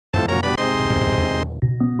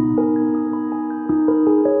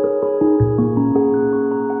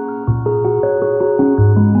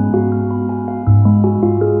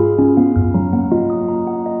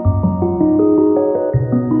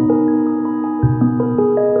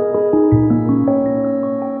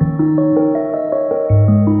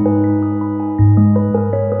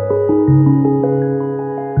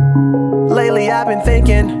I've been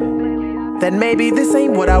thinking that maybe this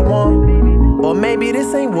ain't what I want, or maybe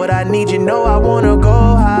this ain't what I need. You know I wanna go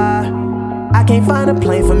high. I can't find a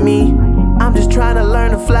plane for me, I'm just trying to learn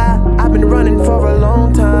to fly. I've been running for a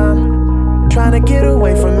long time, trying to get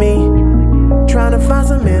away from me, trying to find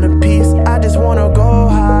some inner peace. I just wanna go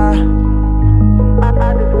high.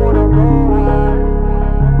 I just wanna go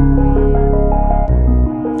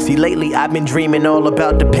high. See, lately I've been dreaming all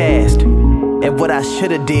about the past, and what I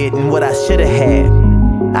should've did and what I should've had.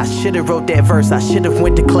 I should've wrote that verse, I should've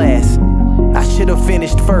went to class. I should've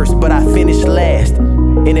finished first, but I finished last.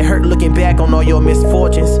 And it hurt looking back on all your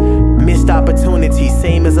misfortunes, missed opportunities,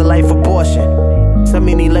 same as a life abortion. So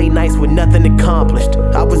many late nights with nothing accomplished.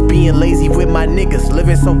 I was being lazy with my niggas,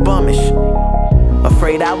 living so bummish.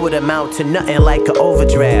 Afraid I would amount to nothing like an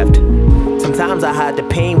overdraft. Sometimes I hide the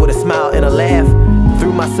pain with a smile and a laugh.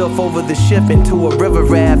 Threw myself over the ship into a river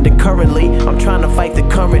raft, and currently I'm trying to fight the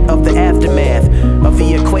current of the aftermath of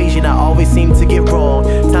the equation I always seem to get wrong.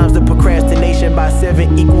 Times the procrastination by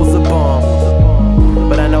 7 equals a bomb.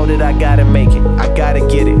 But I know that I gotta make it, I gotta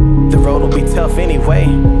get it. The road will be tough anyway,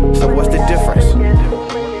 so what's the difference?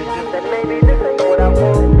 That maybe this ain't what I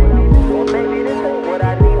want, or maybe this ain't what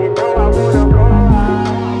I need. You know I wanna go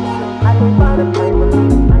high. I can find a place.